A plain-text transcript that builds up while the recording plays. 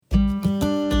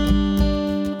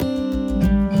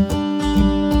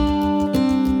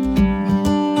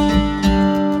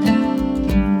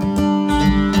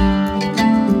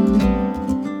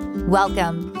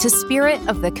Welcome to Spirit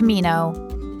of the Camino,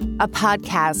 a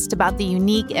podcast about the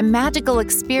unique and magical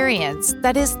experience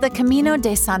that is the Camino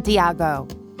de Santiago.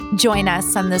 Join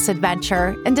us on this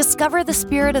adventure and discover the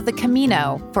spirit of the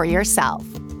Camino for yourself.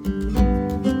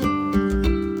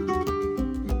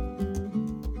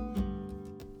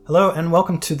 Hello and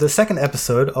welcome to the second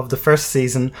episode of the first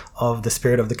season of the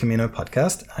Spirit of the Camino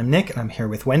podcast. I'm Nick and I'm here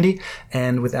with Wendy,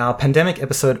 and with our pandemic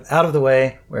episode out of the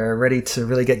way, we're ready to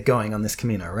really get going on this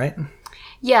Camino, right?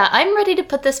 Yeah, I'm ready to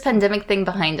put this pandemic thing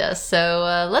behind us,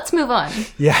 so let's move on.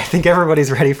 Yeah, I think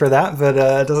everybody's ready for that, but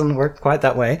it doesn't work quite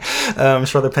that way. I'm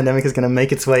sure the pandemic is going to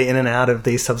make its way in and out of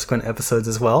these subsequent episodes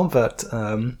as well, but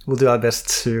we'll do our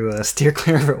best to steer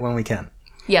clear of it when we can.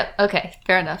 Yep, okay,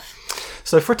 fair enough.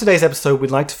 So for today's episode,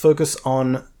 we'd like to focus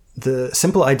on the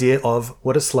simple idea of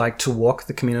what it's like to walk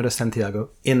the Camino de Santiago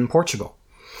in Portugal.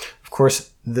 Of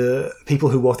course, the people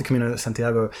who walk the Camino de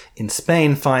Santiago in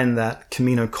Spain find that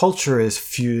Camino culture is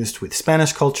fused with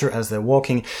Spanish culture as they're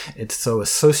walking. It's so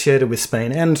associated with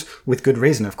Spain, and with good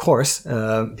reason, of course,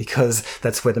 because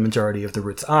that's where the majority of the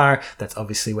routes are. That's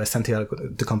obviously where Santiago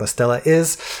de Compostela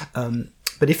is.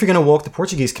 But if you're going to walk the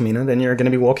Portuguese Camino, then you're going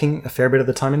to be walking a fair bit of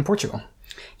the time in Portugal.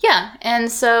 Yeah,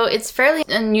 and so it's fairly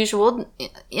unusual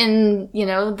in,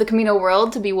 the Camino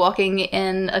world to be walking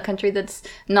in a country that's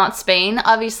not Spain.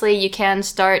 Obviously, you can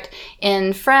start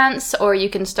in France, or you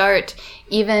can start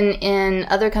even in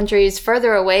other countries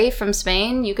further away from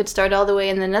Spain. You could start all the way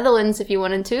in the Netherlands if you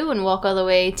wanted to and walk all the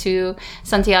way to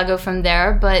Santiago from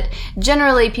there. But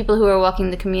generally, people who are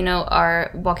walking the Camino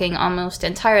are walking almost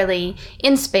entirely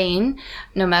in Spain,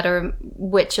 no matter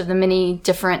which of the many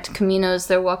different Caminos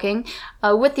they're walking,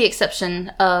 with the exception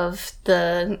of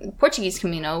the Portuguese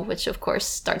Camino, which of course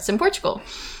starts in Portugal.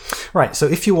 Right, so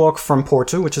if you walk from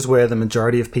Porto, which is where the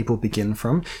majority of people begin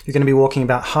from, you're going to be walking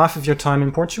about half of your time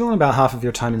in Portugal and about half of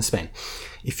your time in Spain.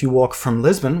 If you walk from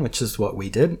Lisbon, which is what we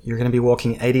did, you're going to be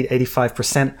walking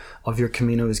 80-85% of your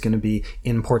Camino is going to be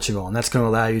in Portugal. And that's going to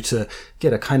allow you to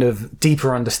get a kind of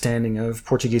deeper understanding of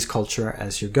Portuguese culture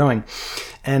as you're going.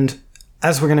 And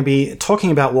as we're going to be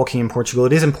talking about walking in Portugal,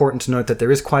 it is important to note that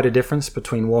there is quite a difference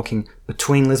between walking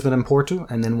between Lisbon and Porto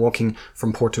and then walking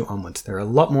from Porto onwards. There are a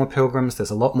lot more pilgrims,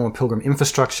 there's a lot more pilgrim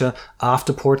infrastructure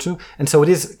after Porto, and so it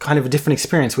is kind of a different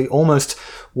experience. We almost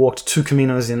walked two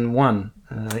Caminos in one,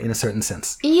 in a certain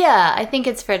sense. Yeah, I think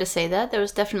it's fair to say that. There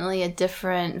was definitely a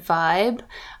different vibe.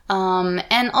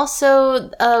 And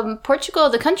also, Portugal,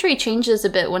 the country changes a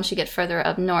bit once you get further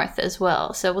up north as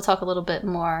well. So we'll talk a little bit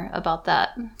more about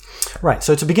that. Right.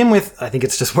 So to begin with, I think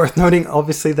it's just worth noting,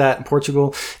 obviously, that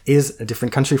Portugal is a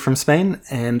different country from Spain.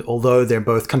 And although they're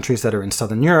both countries that are in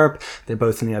southern Europe, they're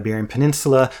both in the Iberian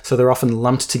Peninsula, so they're often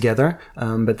lumped together.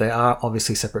 But they are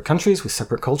obviously separate countries with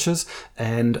separate cultures.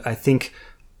 And I think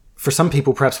for some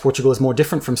people, perhaps Portugal is more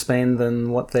different from Spain than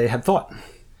what they had thought.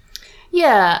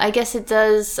 Yeah, I guess it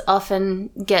does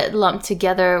often get lumped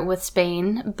together with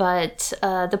Spain, but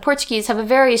the Portuguese have a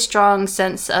very strong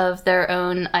sense of their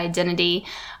own identity,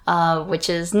 which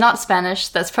is not Spanish.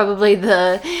 That's probably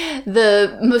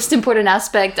the most important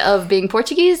aspect of being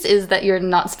Portuguese, is that you're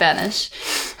not Spanish.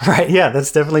 Right, yeah,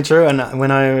 that's definitely true. And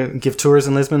when I give tours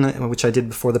in Lisbon, which I did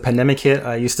before the pandemic hit,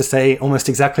 I used to say almost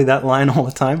exactly that line all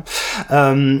the time.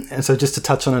 And so just to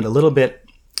touch on it a little bit,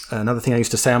 another thing I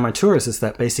used to say on my tours is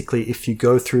that basically if you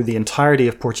go through the entirety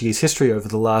of Portuguese history over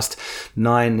the last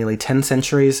 9, nearly 10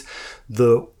 centuries,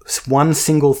 the one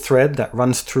single thread that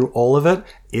runs through all of it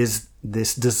is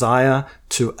this desire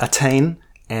to attain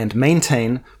and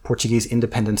maintain Portuguese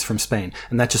independence from Spain.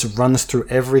 And that just runs through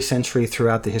every century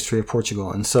throughout the history of Portugal.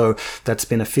 And so that's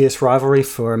been a fierce rivalry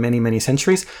for many, many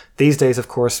centuries. These days, of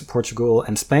course, Portugal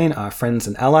and Spain are friends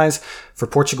and allies. For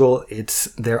Portugal, it's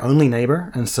their only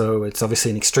neighbor. And so it's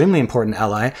obviously an extremely important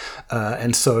ally.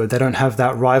 And so they don't have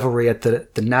that rivalry at the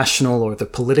national or the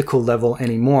political level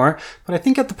anymore. But I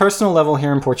think at the personal level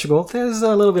here in Portugal, there's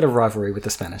a little bit of rivalry with the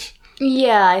Spanish.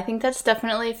 Yeah, I think that's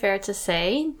definitely fair to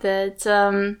say that,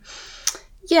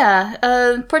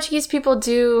 Portuguese people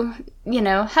do,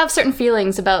 have certain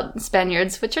feelings about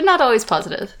Spaniards, which are not always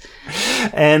positive.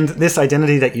 And this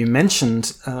identity that you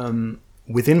mentioned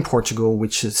within Portugal,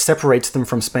 which separates them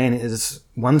from Spain, is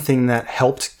one thing that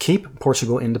helped keep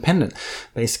Portugal independent.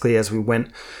 Basically, as we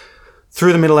went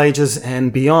through the Middle Ages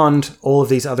and beyond, all of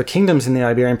these other kingdoms in the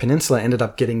Iberian Peninsula ended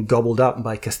up getting gobbled up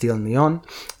by Castile and Leon,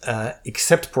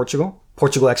 except Portugal.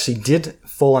 Portugal actually did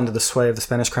fall under the sway of the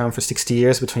Spanish crown for 60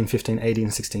 years between 1580 and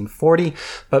 1640.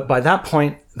 But by that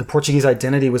point, the Portuguese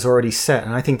identity was already set.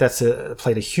 And I think that's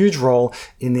played a huge role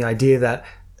in the idea that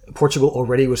Portugal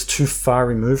already was too far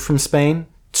removed from Spain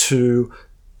to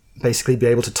basically be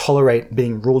able to tolerate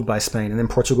being ruled by Spain. And then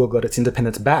Portugal got its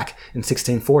independence back in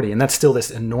 1640. And that's still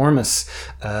this enormous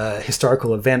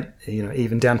historical event,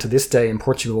 even down to this day in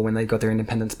Portugal, when they got their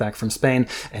independence back from Spain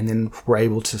and then were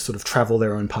able to sort of travel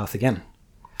their own path again.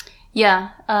 Yeah,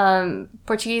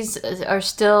 Portuguese are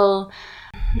still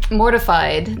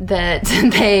mortified that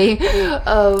they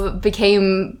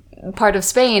became part of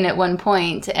Spain at one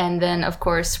point, and then, of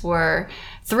course, were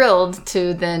thrilled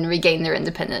to then regain their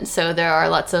independence. So there are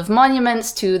lots of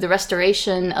monuments to the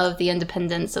restoration of the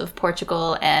independence of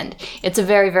Portugal, and it's a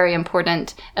very, very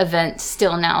important event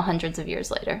still now, hundreds of years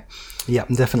later. Yeah,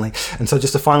 definitely. And so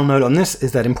just a final note on this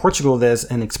is that in Portugal there's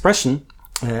an expression,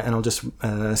 and I'll just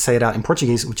say it out in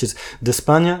Portuguese, which is de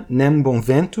Espanha nem bom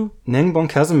vento, nem bom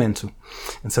casamento.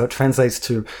 And so it translates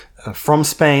to, from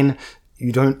Spain,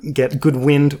 you don't get good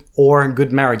wind or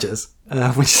good marriages,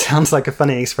 which sounds like a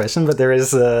funny expression, but there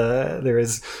is a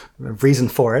reason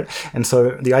for it. And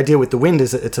so the idea with the wind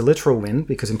is that it's a literal wind,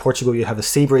 because in Portugal you have a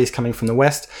sea breeze coming from the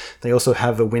west. They also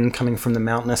have a wind coming from the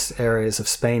mountainous areas of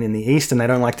Spain in the east, and they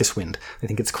don't like this wind. They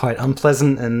think it's quite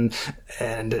unpleasant,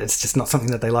 and it's just not something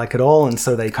that they like at all. And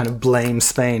so they kind of blame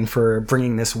Spain for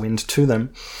bringing this wind to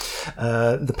them.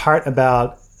 The part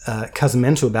about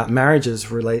casamento, about marriages,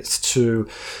 relates to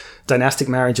dynastic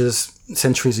marriages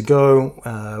centuries ago,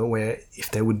 where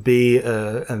if there would be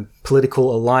a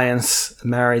political alliance, a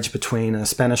marriage between a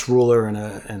Spanish ruler and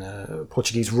a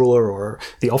Portuguese ruler, or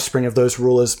the offspring of those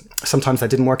rulers, sometimes that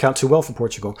didn't work out too well for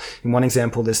Portugal. In one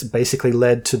example, this basically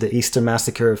led to the Easter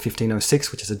Massacre of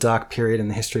 1506, which is a dark period in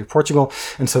the history of Portugal.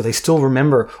 And so they still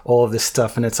remember all of this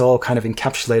stuff, and it's all kind of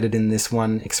encapsulated in this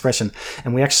one expression.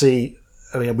 And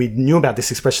we knew about this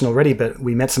expression already, but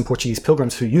we met some Portuguese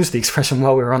pilgrims who used the expression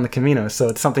while we were on the Camino. So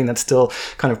it's something that's still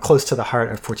kind of close to the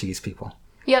heart of Portuguese people.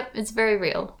 Yep, it's very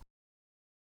real.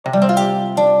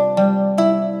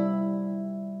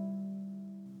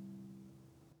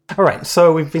 All right,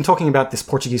 so we've been talking about this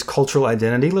Portuguese cultural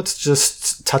identity. Let's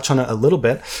just touch on it a little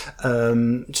bit,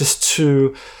 just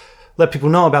to let people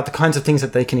know about the kinds of things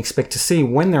that they can expect to see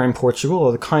when they're in Portugal,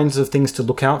 or the kinds of things to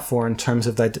look out for in terms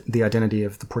of the identity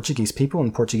of the Portuguese people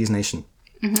and Portuguese nation.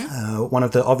 Mm-hmm. One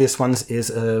of the obvious ones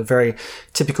is a very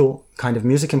typical kind of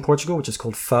music in Portugal, which is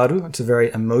called fado. It's a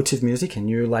very emotive music, and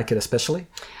you like it especially.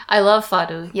 I love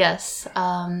fado, yes.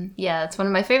 It's one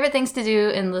of my favorite things to do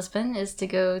in Lisbon, is to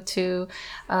go to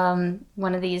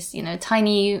one of these,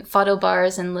 tiny fado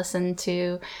bars and listen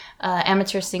to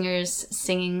amateur singers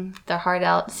singing their heart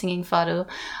out, singing fado.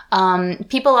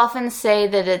 People often say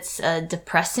that it's a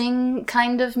depressing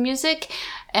kind of music,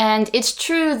 and it's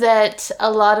true that a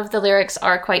lot of the lyrics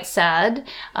are quite sad.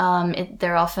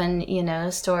 They're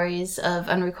often, stories of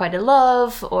unrequited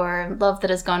love or love that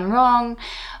has gone wrong,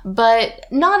 but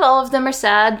not all of them are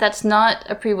sad. That's not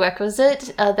a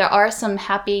prerequisite. There are some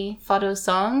happy fado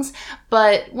songs,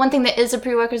 but one thing that is a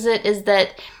prerequisite is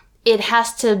that it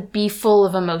has to be full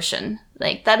of emotion.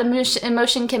 Like, that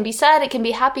emotion can be sad, it can be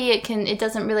happy, it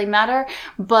doesn't really matter,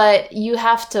 but you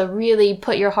have to really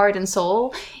put your heart and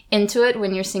soul into it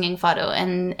when you're singing fado,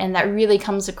 and that really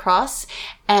comes across.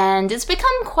 And it's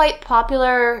become quite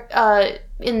popular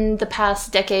in the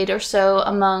past decade or so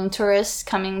among tourists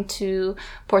coming to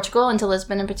Portugal and to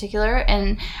Lisbon in particular.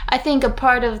 And I think a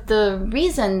part of the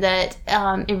reason that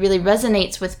it really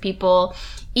resonates with people,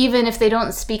 even if they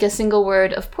don't speak a single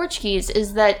word of Portuguese,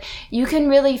 is that you can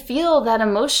really feel that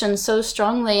emotion so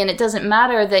strongly, and it doesn't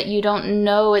matter that you don't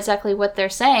know exactly what they're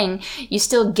saying. You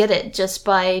still get it just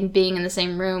by being in the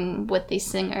same room with these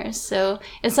singers. So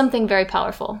it's something very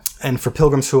powerful. And for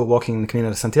pilgrims who are walking the Camino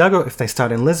de Santiago, if they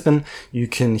start in Lisbon, you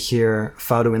can hear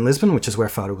fado in Lisbon, which is where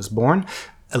fado was born.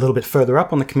 A little bit further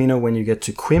up on the Camino, when you get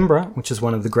to Coimbra, which is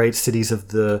one of the great cities of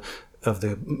the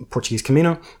Portuguese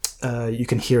Camino, you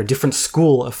can hear a different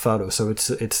school of fado. So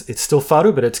it's still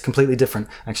fado, but it's completely different,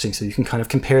 actually. So you can kind of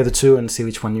compare the two and see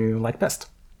which one you like best.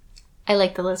 I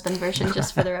like the Lisbon version,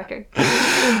 just for the record.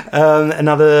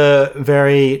 Another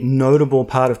very notable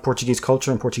part of Portuguese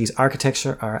culture and Portuguese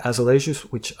architecture are azulejos,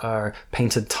 which are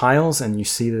painted tiles, and you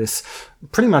see this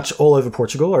pretty much all over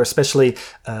Portugal, or especially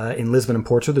in Lisbon and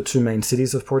Porto, the two main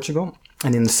cities of Portugal,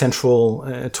 and in the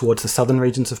central towards the southern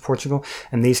regions of Portugal.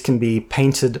 And these can be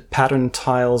painted patterned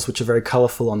tiles, which are very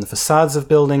colorful on the facades of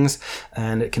buildings,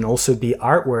 and it can also be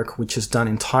artwork, which is done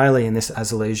entirely in this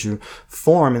azulejo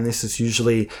form, and this is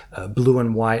usually blue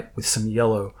and white with some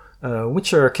yellow,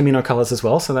 which are Camino colors as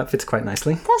well, so that fits quite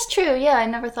nicely. That's true, yeah, I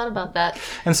never thought about that.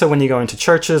 And so when you go into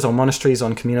churches or monasteries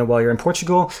on Camino while you're in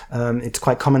Portugal, it's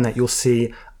quite common that you'll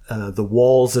see the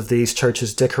walls of these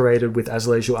churches decorated with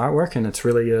azulejo artwork, and it's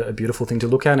really a beautiful thing to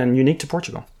look at and unique to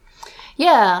Portugal.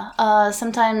 Yeah,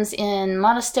 sometimes in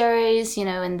monasteries,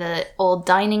 in the old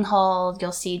dining hall,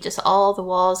 you'll see just all the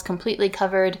walls completely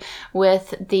covered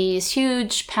with these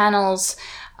huge panels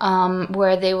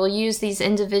where they will use these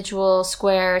individual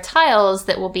square tiles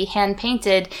that will be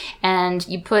hand-painted, and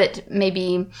you put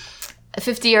maybe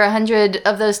 50 or 100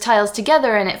 of those tiles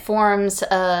together and it forms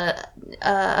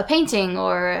a painting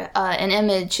or an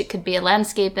image. It could be a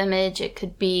landscape image. It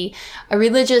could be a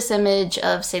religious image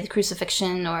of, say, the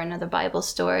crucifixion or another Bible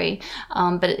story.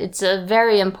 But it's a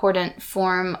very important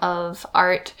form of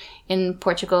art in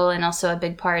Portugal and also a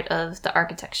big part of the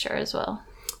architecture as well.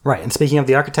 Right, and speaking of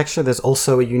the architecture, there's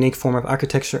also a unique form of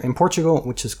architecture in Portugal,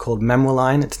 which is called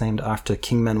Memoline. It's named after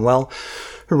King Manuel,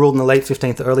 who ruled in the late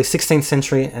 15th, early 16th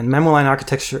century. And Memoline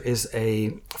architecture is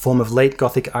a form of late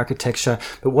Gothic architecture.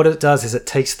 But what it does is it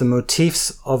takes the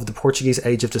motifs of the Portuguese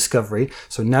Age of Discovery,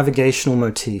 so navigational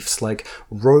motifs like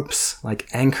ropes, like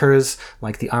anchors,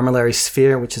 like the armillary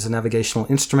sphere, which is a navigational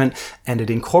instrument, and it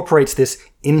incorporates this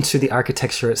into the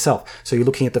architecture itself. So you're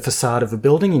looking at the facade of a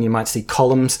building and you might see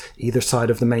columns either side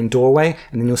of the main doorway,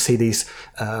 and then you'll see these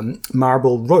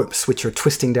marble ropes which are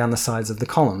twisting down the sides of the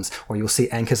columns, or you'll see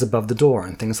anchors above the door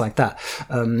and things like that.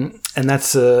 And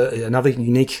that's another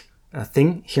unique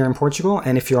thing here in Portugal.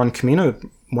 And if you're on Camino,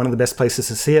 one of the best places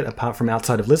to see it, apart from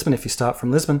outside of Lisbon, if you start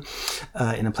from Lisbon,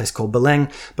 in a place called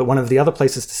Belém. But one of the other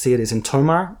places to see it is in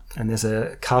Tomar, and there's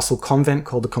a castle convent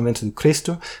called the Convento do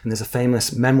Cristo, and there's a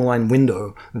famous Memoline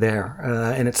window there.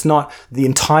 And it's not the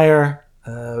entire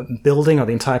building or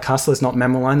the entire castle is not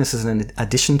Memoline. This is an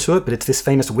addition to it, but it's this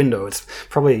famous window. It's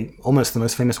probably almost the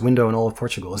most famous window in all of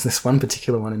Portugal, is this one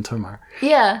particular one in Tomar.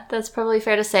 Yeah, that's probably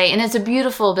fair to say. And it's a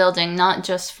beautiful building, not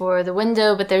just for the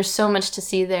window, but there's so much to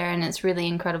see there, and it's really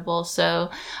incredible. So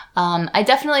I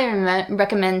definitely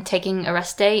recommend taking a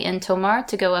rest day in Tomar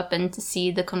to go up and to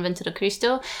see the Convento do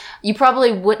Cristo. You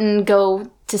probably wouldn't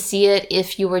go to see it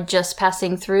if you were just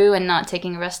passing through and not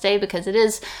taking a rest day, because it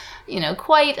is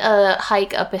quite a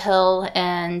hike up a hill,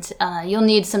 and you'll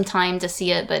need some time to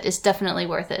see it, but it's definitely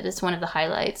worth it. It's one of the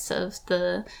highlights of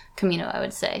the Camino, I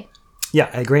would say. Yeah,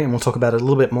 I agree, and we'll talk about it a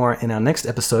little bit more in our next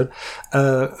episode.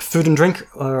 Food and drink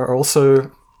are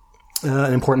also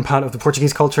an important part of the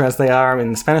Portuguese culture, as they are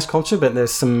in the Spanish culture, but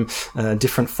there's some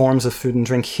different forms of food and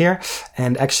drink here.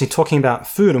 And actually talking about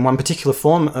food and one particular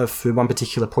form of food, one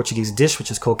particular Portuguese dish,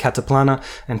 which is called cataplana,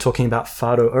 and talking about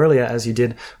fado earlier, as you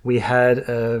did, we had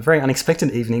a very unexpected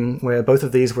evening where both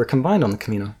of these were combined on the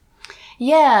Camino.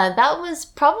 Yeah, that was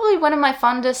probably one of my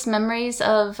fondest memories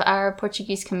of our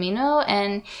Portuguese Camino,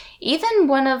 and even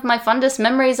one of my fondest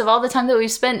memories of all the time that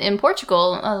we've spent in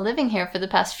Portugal, living here for the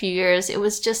past few years. It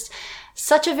was just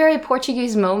such a very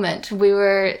Portuguese moment. We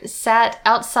were sat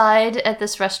outside at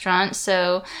this restaurant,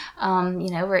 so,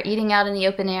 we're eating out in the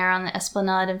open air on the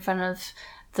esplanade in front of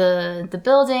the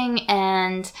building,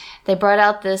 and they brought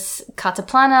out this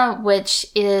cataplana, which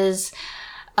is...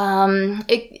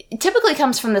 it typically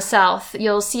comes from the south.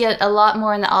 You'll see it a lot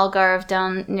more in the Algarve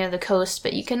down near the coast,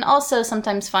 but you can also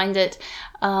sometimes find it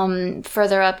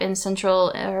further up in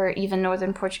central or even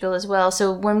northern Portugal as well.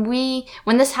 So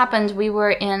when this happened, we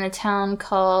were in a town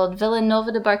called Vila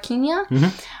Nova de Barquinha,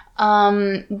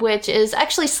 which is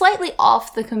actually slightly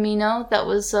off the Camino. That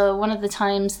was one of the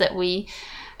times that we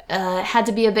had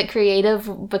to be a bit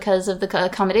creative because of the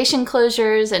accommodation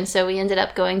closures, and so we ended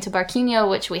up going to Barquinho,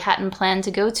 which we hadn't planned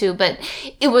to go to, but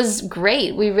it was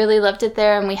great. We really loved it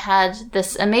there, and we had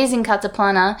this amazing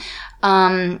cataplana,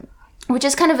 which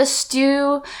is kind of a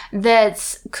stew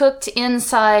that's cooked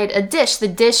inside a dish.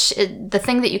 The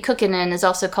thing that you cook it in is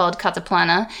also called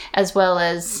cataplana, as well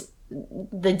as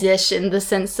the dish in the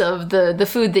sense of the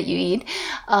food that you eat.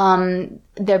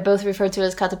 They're both referred to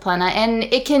as cataplana, and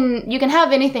you can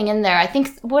have anything in there. I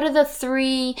think, what are the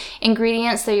 3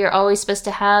 ingredients that you're always supposed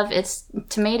to have? It's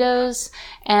tomatoes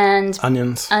and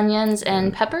onions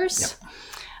and peppers.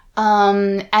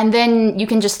 Yep. And then you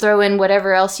can just throw in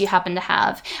whatever else you happen to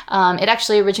have. It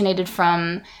actually originated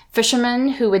from fishermen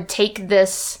who would take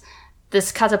this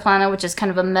cataplana, which is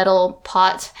kind of a metal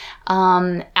pot,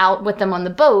 out with them on the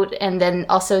boat, and then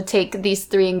also take these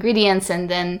 3 ingredients and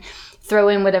then throw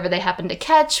in whatever they happened to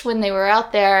catch when they were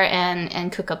out there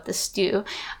and cook up the stew.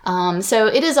 So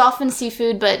it is often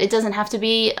seafood, but it doesn't have to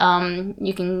be.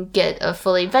 You can get a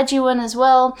fully veggie one as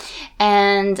well,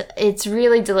 and it's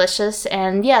really delicious.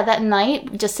 And yeah, that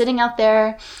night, just sitting out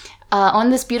there on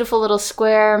this beautiful little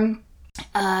square,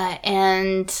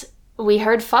 and we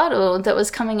heard fado that was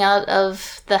coming out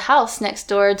of the house next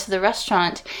door to the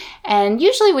restaurant. And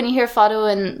usually when you hear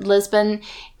fado in Lisbon,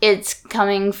 it's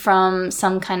coming from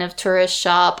some kind of tourist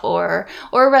shop or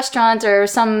a restaurant or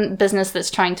some business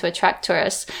that's trying to attract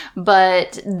tourists.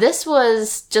 But this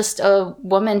was just a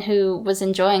woman who was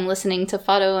enjoying listening to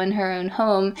fado in her own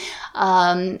home,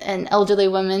 an elderly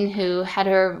woman who had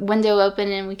her window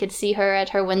open and we could see her at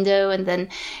her window, and then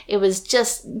it was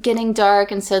just getting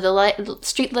dark, and so the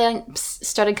street lamps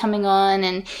started coming on,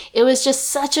 and it was just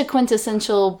such a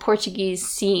quintessential Portuguese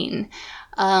scene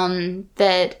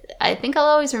that I think I'll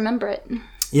always remember it.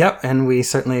 Yep, and we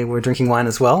certainly were drinking wine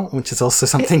as well, which is also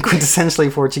something quintessentially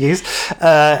Portuguese.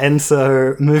 And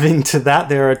so moving to that,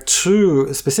 there are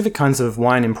two specific kinds of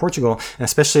wine in Portugal, and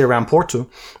especially around Porto,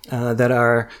 that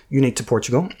are unique to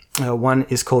Portugal. One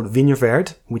is called Vinho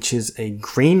Verde, which is a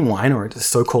green wine, or a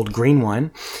so-called green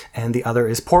wine, and the other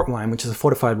is port wine, which is a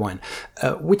fortified wine.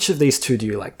 Which of these two do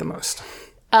you like the most?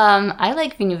 I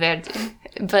like Vinho Verde,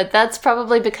 but that's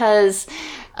probably because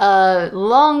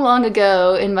long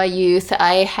ago in my youth,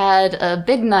 I had a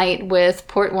big night with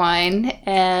port wine,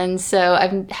 and so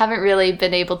I haven't really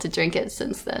been able to drink it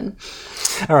since then.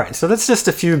 All right, so that's just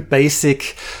a few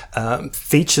basic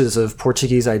features of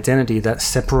Portuguese identity that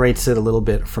separates it a little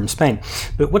bit from Spain.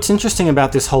 But what's interesting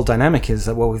about this whole dynamic is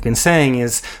that what we've been saying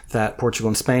is that Portugal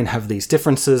and Spain have these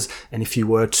differences, and if you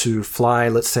were to fly,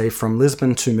 let's say, from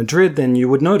Lisbon to Madrid, then you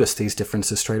would notice these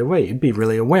differences straight away. You'd be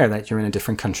really aware that you're in a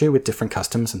different country with different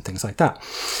customs and things like that.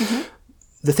 Mm-hmm.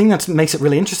 The thing that makes it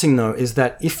really interesting, though, is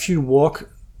that if you walk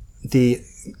the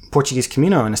Portuguese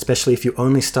Camino, and especially if you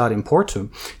only start in Porto,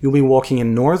 you'll be walking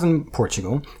in northern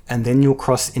Portugal, and then you'll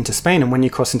cross into Spain. And when you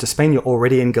cross into Spain, you're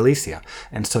already in Galicia.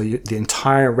 And so the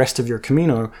entire rest of your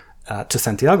Camino to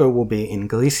Santiago will be in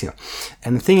Galicia.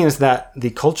 And the thing is that the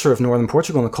culture of northern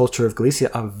Portugal and the culture of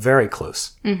Galicia are very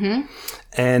close. Mm-hmm.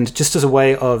 And just as a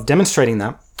way of demonstrating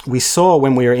that, we saw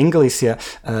when we were in Galicia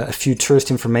a few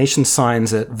tourist information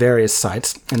signs at various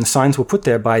sites, and the signs were put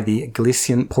there by the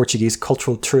Galician Portuguese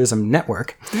Cultural Tourism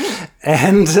Network.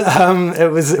 And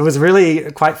it was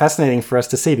really quite fascinating for us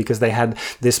to see, because they had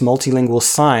this multilingual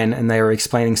sign and they were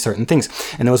explaining certain things.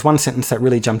 And there was one sentence that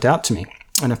really jumped out to me,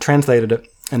 and I've translated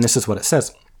it, and this is what it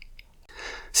says.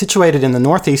 Situated in the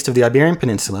northeast of the Iberian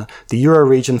Peninsula, the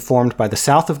Euro-region formed by the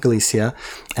south of Galicia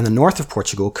and the north of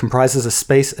Portugal comprises a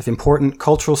space of important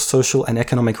cultural, social, and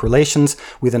economic relations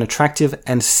with an attractive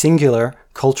and singular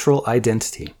cultural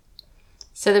identity.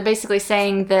 So they're basically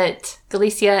saying that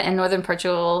Galicia and northern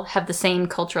Portugal have the same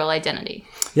cultural identity.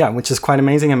 Yeah, which is quite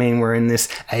amazing. I mean, we're in this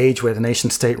age where the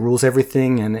nation state rules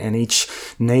everything, and each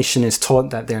nation is taught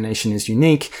that their nation is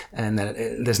unique and that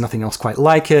there's nothing else quite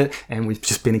like it. And we've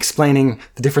just been explaining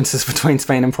the differences between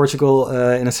Spain and Portugal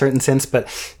in a certain sense. But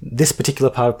this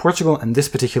particular part of Portugal and this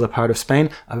particular part of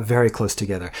Spain are very close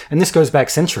together. And this goes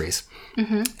back centuries.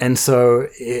 Mm-hmm. And so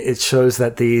it shows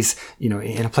that these,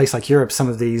 in a place like Europe, some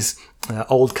of these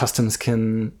old customs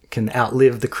can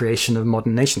outlive the creation of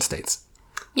modern nation states.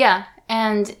 Yeah,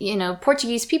 and,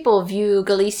 Portuguese people view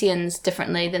Galicians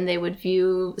differently than they would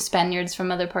view Spaniards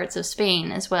from other parts of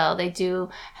Spain as well. They do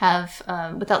have,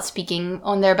 without speaking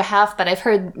on their behalf, but I've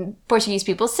heard Portuguese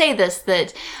people say this,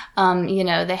 that,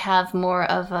 they have more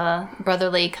of a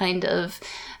brotherly kind of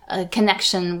a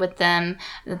connection with them.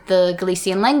 The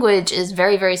Galician language is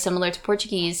very, very similar to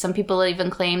Portuguese. Some people even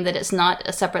claim that it's not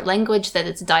a separate language, that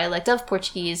it's a dialect of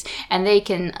Portuguese, and they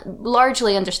can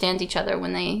largely understand each other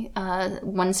when they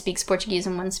one speaks Portuguese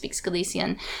and one speaks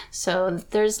Galician. So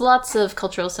there's lots of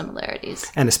cultural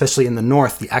similarities. And especially in the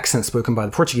north, the accent spoken by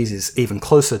the Portuguese is even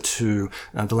closer to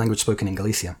the language spoken in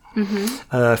Galicia.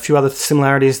 Mm-hmm. A few other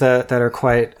similarities that are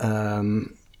quite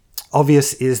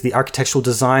obvious is the architectural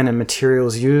design and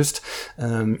materials used.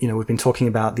 We've been talking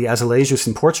about the azulejos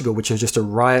in Portugal, which are just a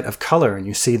riot of color. And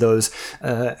you see those,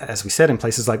 as we said, in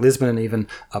places like Lisbon and even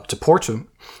up to Porto.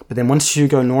 But then once you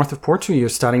go north of Porto, you're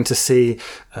starting to see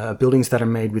buildings that are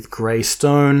made with grey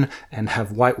stone and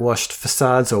have whitewashed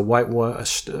facades or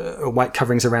white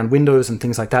coverings around windows and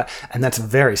things like that. And that's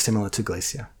very similar to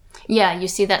Galicia. Yeah, you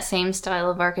see that same style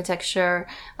of architecture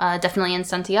definitely in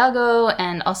Santiago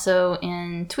and also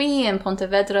in Tui and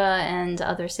Pontevedra and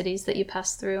other cities that you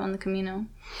pass through on the Camino.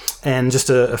 And just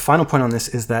a final point on this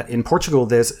is that in Portugal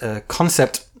there's a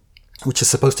concept which is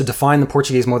supposed to define the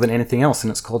Portuguese more than anything else,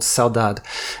 and it's called saudade.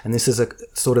 And this is a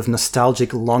sort of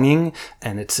nostalgic longing,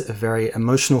 and it's a very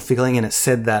emotional feeling, and it's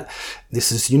said that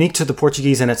this is unique to the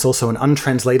Portuguese, and it's also an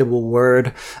untranslatable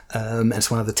word. It's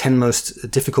one of the 10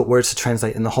 most difficult words to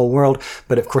translate in the whole world.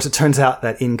 But of course, it turns out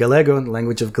that in Galego, the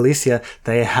language of Galicia,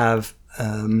 they have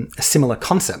a similar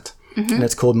concept, and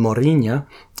it's called morinha,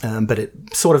 but it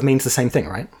sort of means the same thing,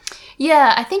 right?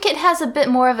 Yeah, I think it has a bit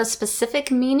more of a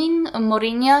specific meaning.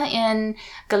 Morinha in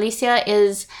Galicia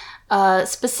is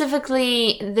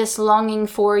specifically this longing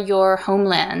for your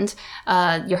homeland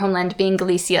being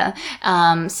Galicia.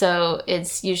 So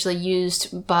it's usually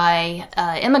used by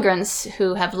immigrants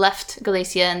who have left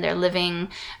Galicia and they're living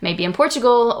maybe in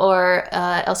Portugal or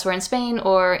elsewhere in Spain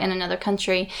or in another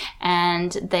country,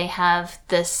 and they have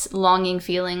this longing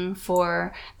feeling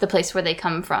for the place where they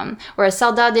come from. Whereas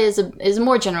saudade is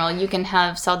more general. You can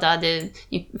have saudade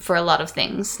for a lot of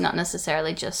things, not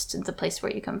necessarily just the place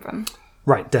where you come from.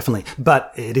 Right, definitely.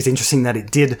 But it is interesting that it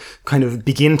did kind of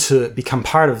begin to become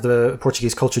part of the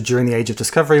Portuguese culture during the Age of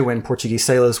Discovery, when Portuguese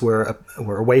sailors were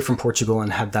away from Portugal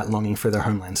and had that longing for their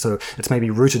homeland. So it's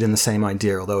maybe rooted in the same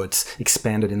idea, although it's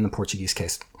expanded in the Portuguese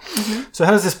case. Mm-hmm. So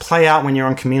how does this play out when you're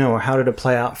on Camino, or how did it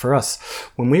play out for us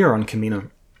when we were on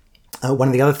Camino? One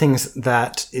of the other things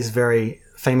that is very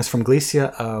famous from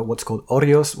Galicia, what's called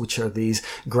hórreos, which are these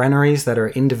granaries that are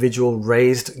individual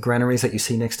raised granaries that you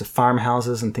see next to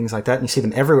farmhouses and things like that. And you see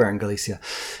them everywhere in Galicia.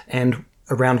 And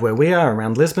around where we are,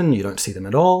 around Lisbon, you don't see them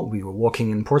at all. We were walking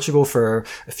in Portugal for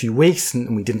a few weeks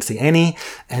and we didn't see any.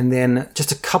 And then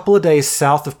just a couple of days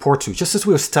south of Porto, just as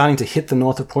we were starting to hit the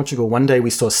north of Portugal, one day we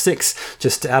saw 6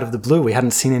 just out of the blue. We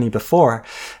hadn't seen any before.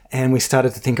 And we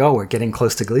started to think, oh, we're getting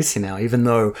close to Galicia now, even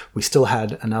though we still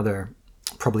had another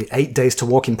probably 8 days to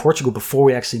walk in Portugal before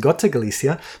we actually got to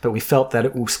Galicia. But we felt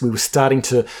that we were starting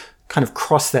to kind of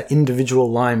cross that individual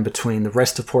line between the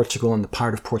rest of Portugal and the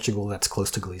part of Portugal that's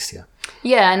close to Galicia.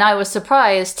 Yeah, and I was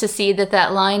surprised to see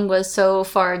that line was so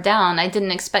far down. I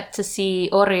didn't expect to see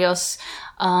hórreos,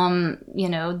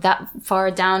 that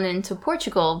far down into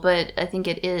Portugal, but I think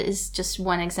it is just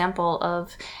one example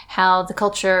of how the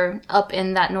culture up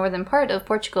in that northern part of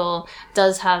Portugal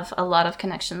does have a lot of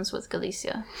connections with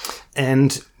Galicia.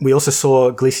 And we also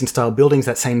saw Galician-style buildings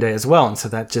that same day as well, and so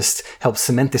that just helped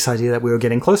cement this idea that we were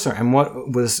getting closer. And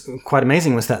what was quite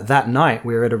amazing was that night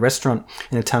we were at a restaurant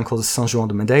in a town called São João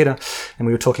de Madeira, and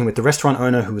we were talking with the restaurant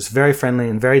owner, who was very friendly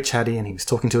and very chatty, and he was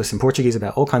talking to us in Portuguese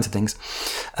about all kinds of things.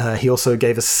 He also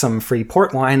gave us some free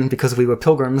port wine because we were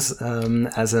pilgrims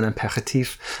as an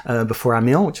apéritif before our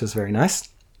meal, which was very nice.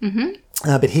 Mm-hmm.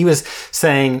 But he was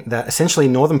saying that essentially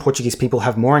northern Portuguese people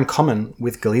have more in common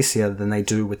with Galicia than they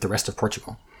do with the rest of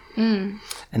Portugal. Mm.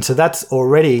 And so that's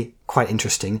already quite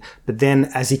interesting. But then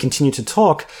as he continued to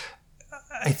talk,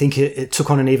 I think it took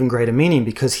on an even greater meaning,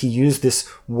 because he used this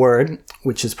word,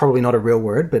 which is probably not a real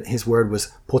word, but his word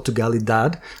was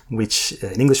Portugalidade, which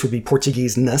in English would be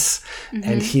Portuguese-ness. Mm-hmm.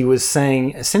 And he was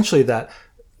saying essentially that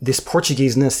this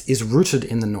Portuguese-ness is rooted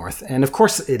in the north. And of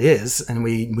course it is. And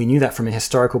we knew that from a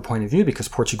historical point of view, because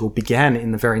Portugal began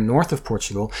in the very north of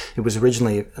Portugal. It was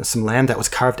originally some land that was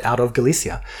carved out of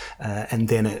Galicia. And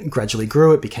then it gradually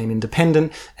grew, it became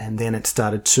independent, and then it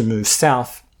started to move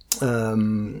south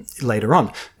later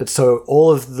on. But so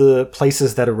all of the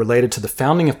places that are related to the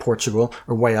founding of Portugal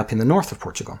are way up in the north of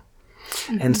Portugal.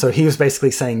 Mm-hmm. And so he was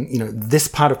basically saying, this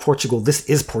part of Portugal, this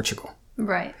is Portugal.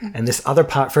 Right. And this other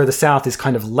part further south is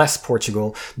kind of less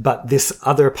Portugal, but this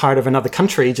other part of another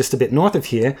country just a bit north of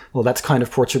here, well, that's kind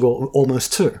of Portugal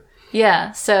almost too.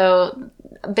 Yeah, so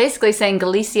basically saying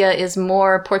Galicia is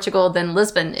more Portugal than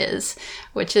Lisbon is,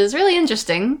 which is really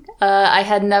interesting. I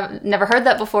had never heard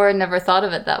that before, never thought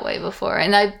of it that way before.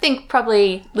 And I think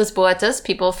probably Lisboetas,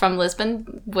 people from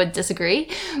Lisbon, would disagree.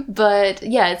 But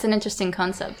yeah, it's an interesting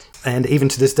concept. And even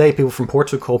to this day, people from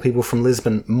Portugal call people from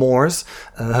Lisbon Moors,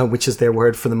 which is their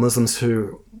word for the Muslims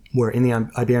who were in the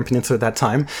Iberian Peninsula at that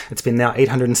time. It's been now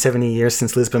 870 years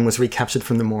since Lisbon was recaptured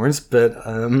from the Moors, but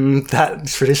that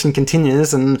tradition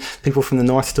continues, and people from the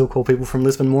north still call people from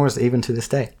Lisbon Moors even to this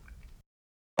day.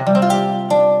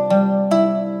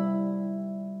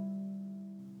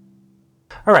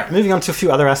 All right, moving on to a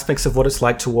few other aspects of what it's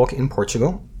like to walk in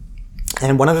Portugal.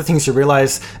 And one of the things you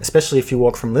realize, especially if you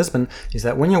walk from Lisbon, is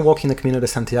that when you're walking the Camino de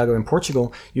Santiago in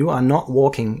Portugal, you are not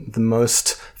walking the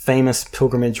most famous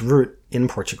pilgrimage route in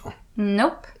Portugal.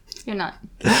 Nope, you're not.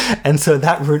 And so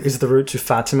that route is the route to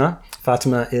Fatima.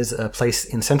 Fatima is a place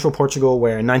in central Portugal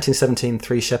where in 1917,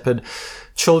 3 shepherd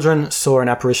children saw an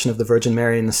apparition of the Virgin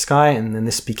Mary in the sky, and then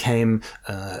this became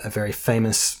a very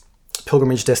famous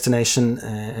pilgrimage destination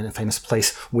and a famous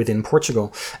place within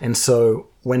Portugal. And so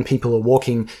when people are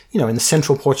walking, in the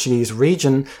central Portuguese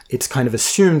region, it's kind of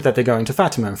assumed that they're going to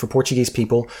Fatima. And for Portuguese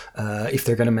people, if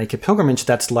they're going to make a pilgrimage,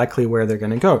 that's likely where they're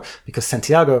going to go, because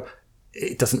Santiago,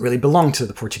 it doesn't really belong to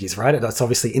the Portuguese, right? That's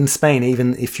obviously in Spain,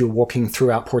 even if you're walking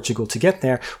throughout Portugal to get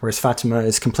there, whereas Fatima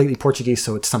is completely Portuguese,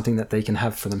 so it's something that they can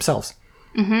have for themselves.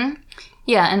 Mm-hmm.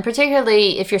 Yeah, and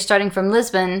particularly if you're starting from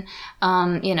Lisbon,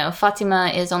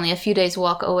 Fatima is only a few days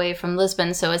walk away from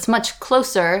Lisbon, so it's much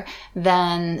closer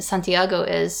than Santiago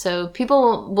is. So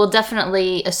people will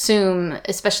definitely assume,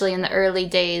 especially in the early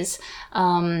days,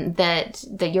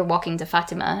 that you're walking to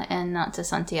Fatima and not to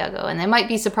Santiago. And they might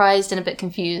be surprised and a bit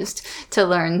confused to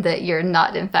learn that you're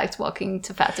not, in fact, walking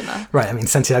to Fatima. Right. I mean,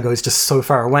 Santiago is just so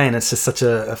far away, and it's just such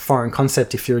a foreign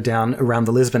concept if you're down around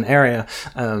the Lisbon area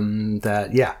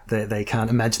they can't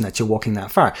imagine that you're walking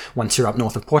that far. Once you're up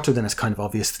north of Porto, then it's kind of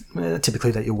obvious, typically,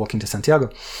 that you're walking to Santiago.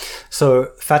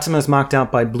 So Fatima is marked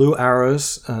out by blue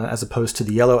arrows as opposed to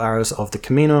the yellow arrows of the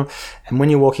Camino. And when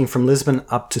you're walking from Lisbon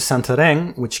up to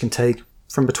Santarém, which can take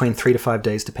from between 3 to 5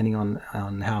 days, depending on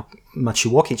how much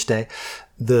you walk each day,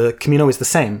 the Camino is the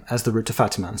same as the route to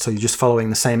Fatima. And so you're just following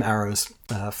the same arrows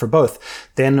for both.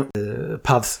 Then the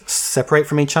paths separate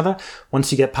from each other.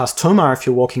 Once you get past Tomar, if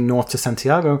you're walking north to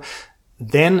Santiago,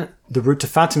 then the route to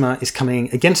Fatima is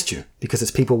coming against you because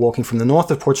it's people walking from the north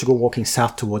of Portugal walking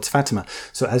south towards Fatima.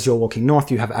 So as you're walking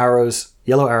north, you have arrows,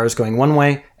 yellow arrows going one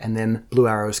way and then blue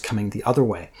arrows coming the other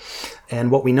way. And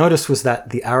what we noticed was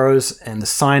that the arrows and the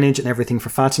signage and everything for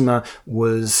Fatima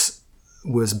was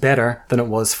better than it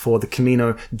was for the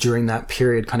Camino during that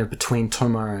period kind of between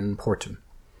Tomar and Porto.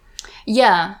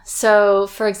 Yeah. So,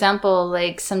 for example,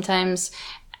 like sometimes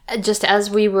just as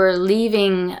we were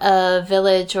leaving a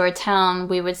village or a town,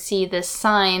 we would see this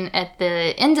sign at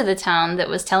the end of the town that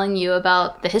was telling you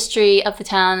about the history of the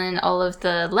town and all of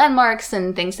the landmarks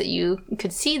and things that you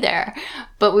could see there.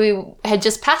 But we had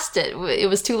just passed it. It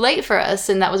was too late for us,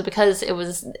 and that was because it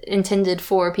was intended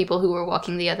for people who were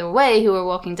walking the other way, who were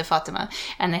walking to Fatima,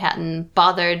 and they hadn't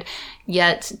bothered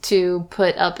yet to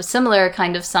put up a similar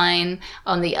kind of sign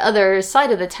on the other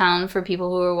side of the town for people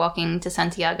who were walking to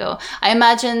Santiago. I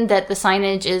imagine that the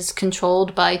signage is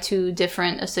controlled by two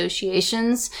different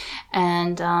associations,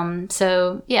 and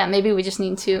so yeah, maybe we just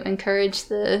need to encourage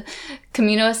the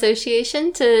Camino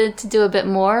Association to do a bit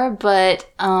more. But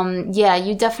yeah,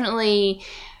 you definitely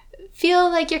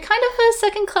feel like you're kind of a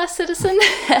second-class citizen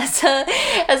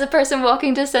as a person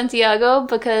walking to Santiago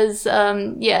because,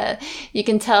 yeah, you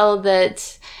can tell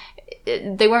that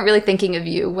they weren't really thinking of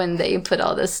you when they put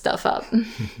all this stuff up.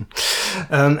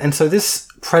 And so this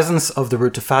presence of the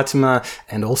route to Fatima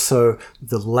and also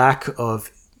the lack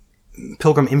of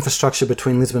pilgrim infrastructure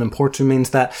between Lisbon and Porto means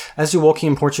that as you're walking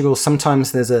in Portugal,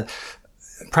 sometimes there's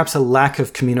perhaps a lack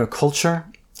of Camino culture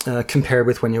compared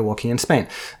with when you're walking in Spain.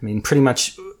 I mean, pretty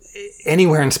much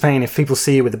anywhere in Spain, if people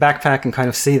see you with a backpack and kind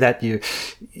of see that they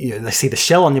see the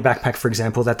shell on your backpack, for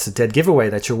example, that's a dead giveaway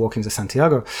that you're walking to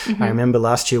Santiago. Mm-hmm. I remember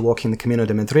last year walking the Camino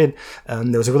de Madrid.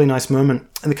 There was a really nice moment.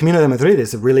 And the Camino de Madrid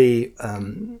is a really,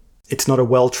 it's not a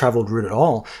well-traveled route at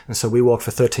all. And so we walked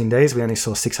for 13 days. We only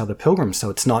saw 6 other pilgrims. So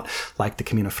it's not like the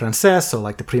Camino Frances or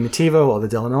like the Primitivo or the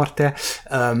Del Norte.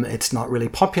 It's not really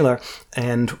popular.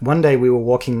 And one day we were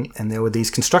walking and there were these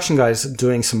construction guys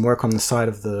doing some work on the side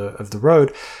of the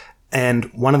road.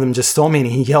 And one of them just saw me and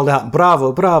he yelled out,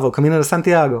 "Bravo, bravo, Camino de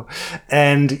Santiago."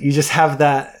 And you just have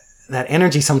that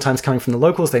energy sometimes coming from the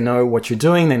locals. They know what you're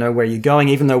doing. They know where you're going,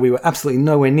 even though we were absolutely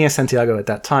nowhere near Santiago at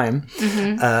that time.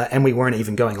 Mm-hmm. And we weren't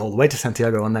even going all the way to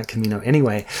Santiago on that Camino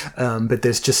anyway. But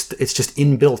it's just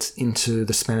inbuilt into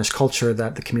the Spanish culture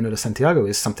that the Camino de Santiago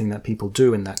is something that people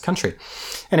do in that country.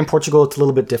 And in Portugal, it's a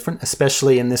little bit different,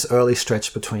 especially in this early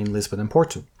stretch between Lisbon and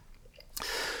Porto.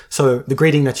 So the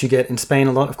greeting that you get in Spain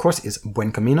a lot, of course, is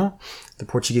Buen Camino. The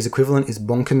Portuguese equivalent is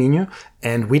Bom Caminho.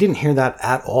 And we didn't hear that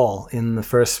at all in the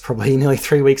first probably nearly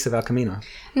 3 weeks of our Camino.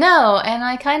 No, and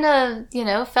I kind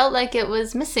of, felt like it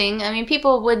was missing. I mean,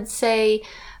 people would say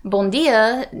Bom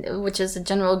dia, which is a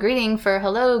general greeting for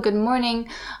hello, good morning.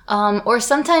 Or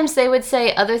sometimes they would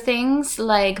say other things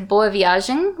like Boa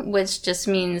Viagem, which just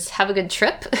means have a good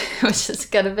trip, which is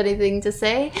kind of anything to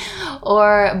say.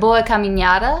 Or Boa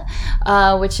Caminhada,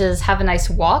 which is have a nice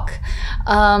walk.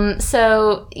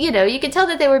 So, you could tell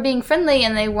that they were being friendly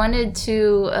and they wanted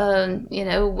to,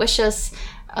 wish us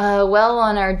well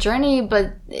on our journey,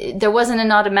 but there wasn't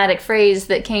an automatic phrase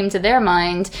that came to their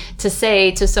mind to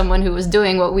say to someone who was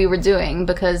doing what we were doing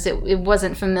because it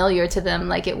wasn't familiar to them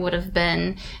like it would have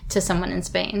been to someone in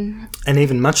Spain. And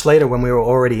even much later, when we were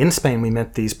already in Spain, we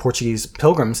met these Portuguese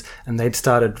pilgrims and they'd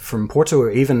started from Porto or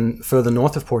even further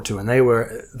north of Porto, and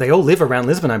they all live around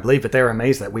Lisbon, I believe, but they were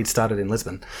amazed that we'd started in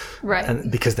Lisbon. Right. And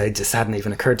because they just hadn't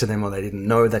even occurred to them, or they didn't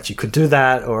know that you could do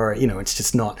that, or, it's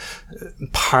just not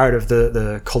part of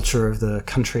the culture of the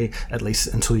country, at least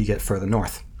until you get further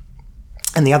north.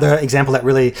 And the other example that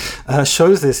really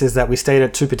shows this is that we stayed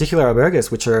at two particular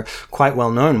albergues, which are quite well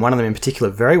known. One of them in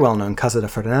particular, very well known, Casa de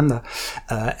Fernanda.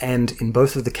 And in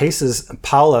both of the cases,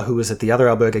 Paula, who was at the other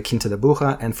albergue, Quinta de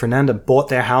Buja, and Fernanda bought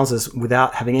their houses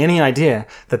without having any idea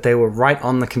that they were right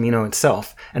on the Camino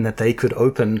itself and that they could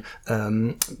open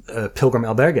a pilgrim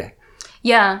albergue.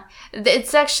 Yeah,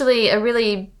 it's actually a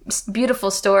really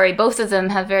beautiful story. Both of them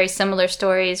have very similar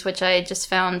stories, which I just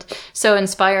found so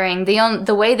inspiring.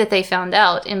 The way that they found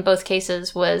out in both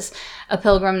cases was a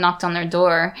pilgrim knocked on their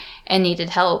door and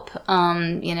needed help,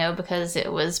 because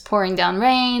it was pouring down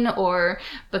rain or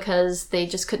because they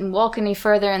just couldn't walk any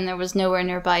further and there was nowhere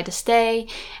nearby to stay.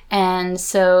 And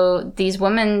so these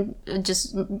women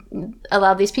just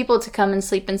allowed these people to come and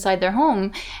sleep inside their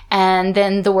home. And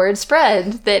then the word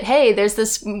spread that, hey, there's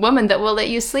this woman that will let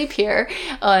you sleep here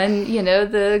on,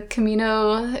 the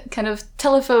Camino kind of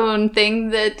telephone thing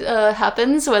that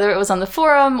happens, whether it was on the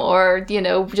forum or,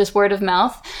 just word of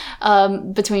mouth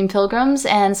between pilgrims.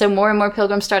 And so more and more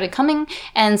pilgrims started coming.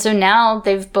 And so now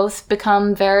they've both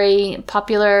become very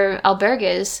popular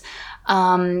albergues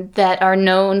that are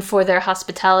known for their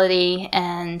hospitality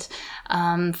and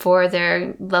for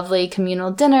their lovely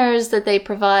communal dinners that they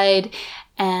provide.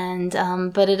 And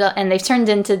they've turned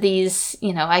into these,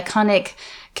 iconic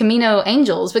Camino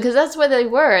angels, because that's what they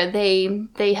were.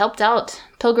 They helped out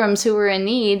pilgrims who were in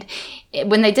need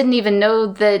when they didn't even know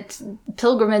that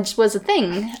pilgrimage was a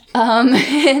thing.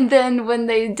 And then when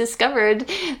they discovered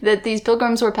that these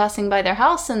pilgrims were passing by their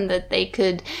house and that they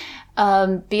could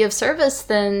be of service,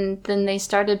 then they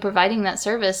started providing that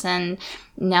service. And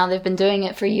now they've been doing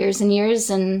it for years and years.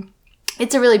 And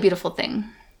it's a really beautiful thing.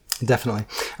 Definitely.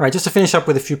 All right, just to finish up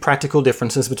with a few practical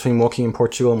differences between walking in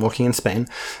Portugal and walking in Spain.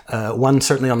 One,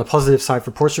 certainly on the positive side for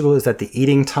Portugal, is that the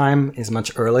eating time is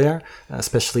much earlier,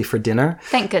 especially for dinner.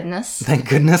 Thank goodness. Thank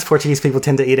goodness. Portuguese people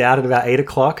tend to eat out at about 8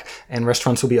 o'clock, and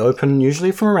restaurants will be open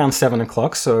usually from around 7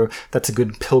 o'clock. So that's a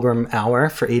good pilgrim hour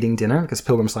for eating dinner, because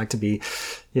pilgrims like to be,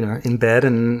 in bed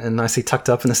and nicely tucked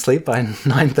up and asleep by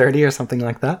 9:30 or something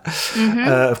like that. Mm-hmm.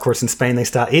 Of course, in Spain, they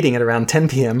start eating at around 10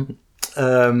 p.m.,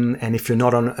 and if you're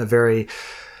not on a very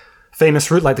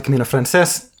famous route like the Camino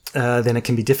Frances, then it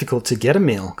can be difficult to get a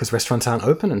meal because restaurants aren't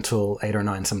open until 8 or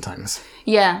 9 sometimes.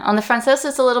 Yeah, on the Frances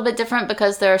it's a little bit different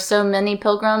because there are so many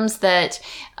pilgrims that,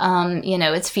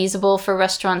 it's feasible for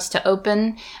restaurants to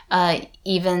open,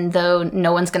 even though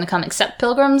no one's going to come except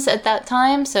pilgrims at that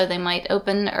time. So they might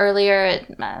open earlier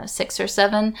at 6 or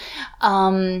 7.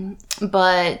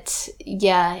 But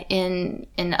yeah, on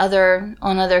other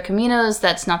Caminos,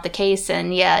 that's not the case.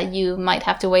 And yeah, you might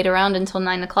have to wait around until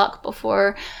 9 o'clock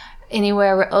before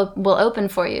anywhere will open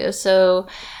for you. So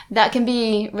that can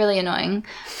be really annoying.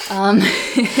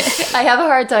 I have a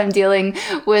hard time dealing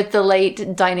with the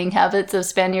late dining habits of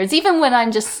Spaniards, even when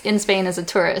I'm just in Spain as a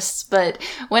tourist. But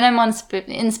when I'm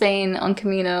in Spain on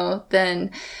Camino,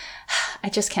 then I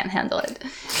just can't handle it.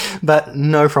 But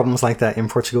no problems like that in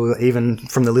Portugal, even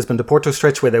from the Lisbon to Porto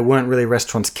stretch, where there weren't really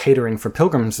restaurants catering for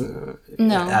pilgrims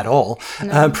at all.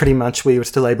 No. Pretty much we were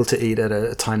still able to eat at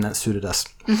a time that suited us.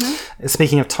 Mm-hmm.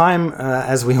 Speaking of time,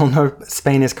 as we all know,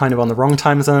 Spain is kind of on the wrong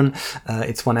time zone.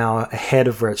 It's 1 hour ahead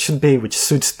of where it should be, which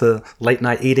suits the late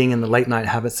night eating and the late night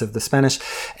habits of the Spanish.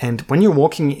 And when you're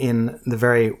walking in the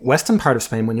very western part of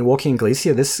Spain, when you're walking in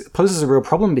Galicia, this poses a real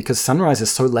problem because sunrise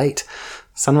is so late.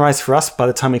 Sunrise for us, by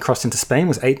the time we crossed into Spain,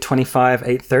 was 8:25,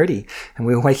 8:30, and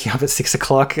we were waking up at 6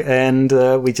 o'clock, and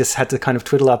we just had to kind of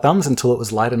twiddle our thumbs until it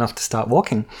was light enough to start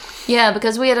walking. Yeah,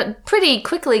 because we had pretty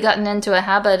quickly gotten into a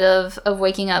habit of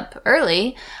waking up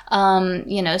early.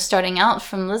 Starting out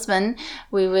from Lisbon,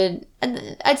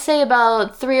 I'd say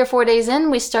about 3 or 4 days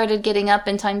in, we started getting up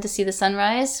in time to see the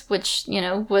sunrise, which,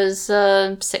 was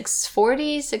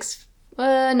 6:40,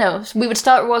 we would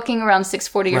start walking around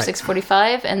 6:40 or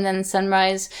 6:45, and then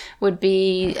sunrise would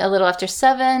be a little after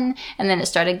 7, and then it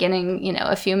started getting,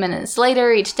 a few minutes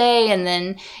later each day, and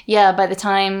then, by the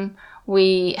time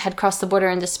we had crossed the border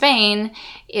into Spain,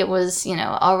 it was,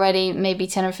 already maybe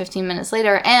 10 or 15 minutes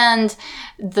later, and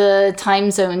the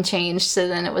time zone changed, so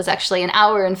then it was actually an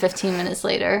hour and 15 minutes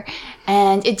later,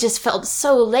 and it just felt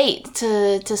so late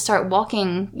to start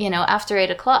walking, after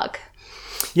 8 o'clock.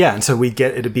 Yeah, and so we'd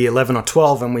get it'd be 11 or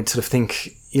 12, and we'd sort of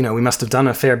think, we must have done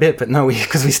a fair bit, but no,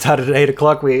 because we started at 8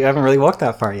 o'clock, we haven't really walked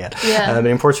that far yet. Yeah. But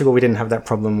in Portugal, we didn't have that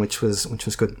problem, which was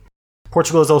good.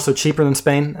 Portugal is also cheaper than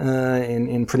Spain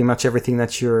in pretty much everything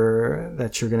that you're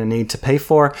going to need to pay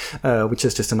for, which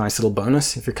is just a nice little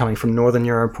bonus. If you're coming from Northern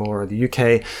Europe or the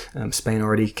UK, Spain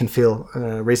already can feel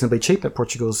reasonably cheap, but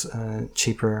Portugal's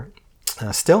cheaper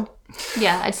still.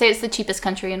 Yeah, I'd say it's the cheapest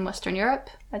country in Western Europe.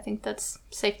 I think that's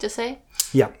safe to say.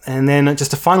 Yeah, and then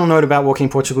just a final note about walking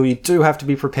Portugal. You do have to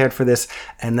be prepared for this,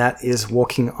 and that is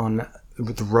walking on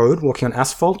the road, walking on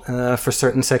asphalt for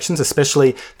certain sections,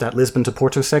 especially that Lisbon to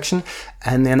Porto section.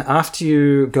 And then after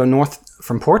you go north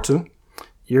from Porto,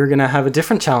 you're going to have a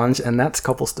different challenge, and that's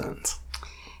cobblestones.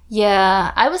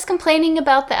 Yeah, I was complaining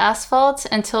about the asphalt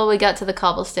until we got to the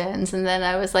cobblestones, and then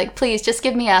I was like, please, just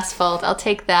give me asphalt. I'll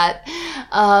take that.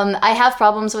 I have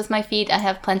problems with my feet. I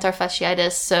have plantar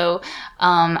fasciitis, so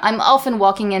I'm often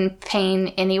walking in pain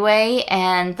anyway,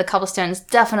 and the cobblestones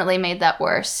definitely made that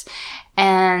worse.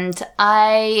 And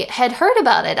I had heard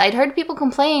about it. I'd heard people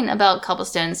complain about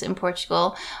cobblestones in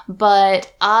Portugal,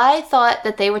 but I thought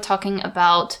that they were talking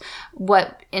about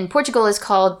what in Portugal is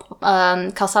called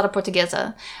calçada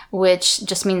portuguesa, which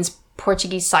just means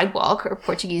Portuguese sidewalk or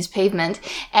Portuguese pavement.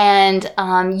 And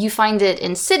you find it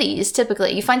in cities,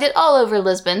 typically. You find it all over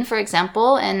Lisbon, for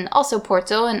example, and also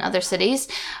Porto and other cities.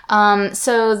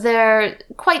 So they're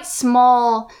quite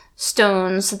small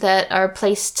stones that are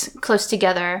placed close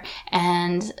together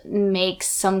and make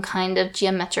some kind of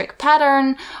geometric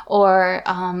pattern, or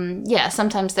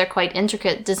sometimes they're quite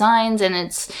intricate designs, and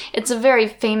it's a very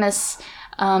famous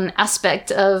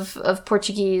aspect of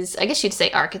Portuguese, I guess you'd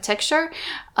say, architecture.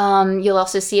 You'll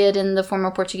also see it in the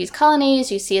former Portuguese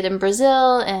colonies. You see it in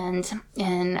Brazil and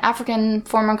in African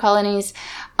former colonies.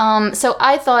 So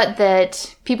I thought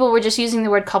that people were just using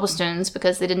the word cobblestones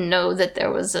because they didn't know that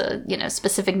there was a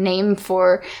specific name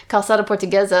for calçada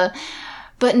portuguesa.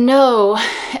 But no,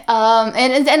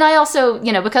 and I also,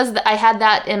 because I had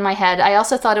that in my head, I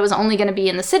also thought it was only going to be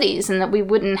in the cities and that we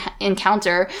wouldn't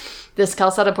encounter this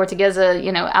calçada portuguesa,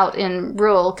 out in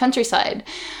rural countryside.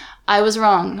 I was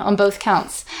wrong on both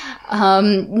counts.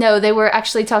 No, they were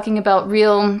actually talking about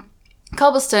real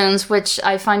cobblestones, which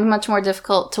I find much more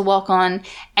difficult to walk on,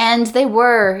 and they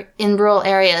were in rural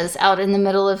areas out in the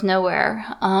middle of nowhere,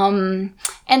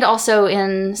 and also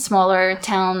in smaller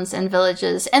towns and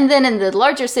villages. And then in the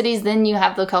larger cities, then you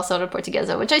have the calçada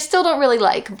portuguesa, which I still don't really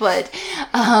like, but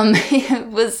it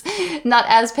was not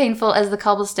as painful as the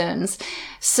cobblestones.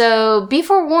 So be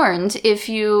forewarned if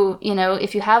you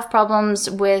have problems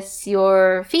with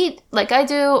your feet like I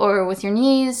do, or with your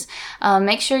knees,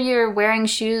 make sure you're wearing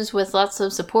shoes with lots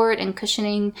of support and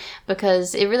cushioning,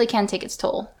 because it really can take its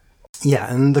toll.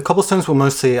 Yeah, and the cobblestones were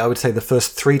mostly, I would say, the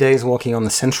first 3 days walking on the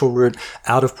central route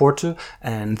out of Porto,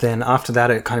 and then after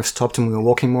that it kind of stopped and we were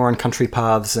walking more on country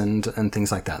paths and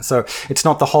things like that. So it's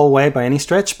not the whole way by any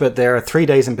stretch, but there are 3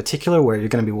 days in particular where you're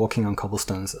going to be walking on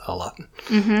cobblestones a lot.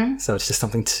 Mm-hmm. So it's just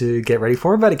something to get ready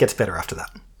for, but it gets better after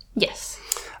that. Yes.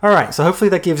 All right, so hopefully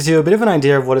that gives you a bit of an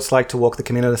idea of what it's like to walk the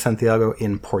Camino de Santiago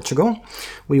in Portugal.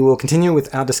 We will continue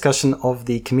with our discussion of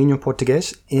the Caminho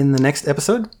Português in the next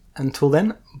episode. Until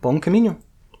then, bon camino.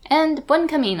 And buen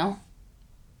camino.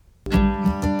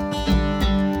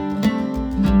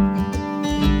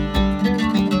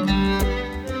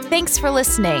 Thanks for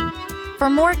listening. For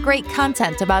more great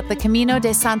content about the Camino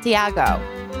de Santiago,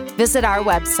 visit our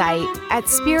website at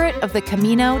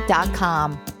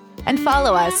spiritofthecamino.com and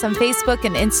follow us on Facebook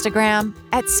and Instagram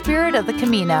at Spirit of the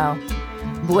Camino.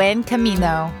 Buen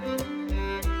camino.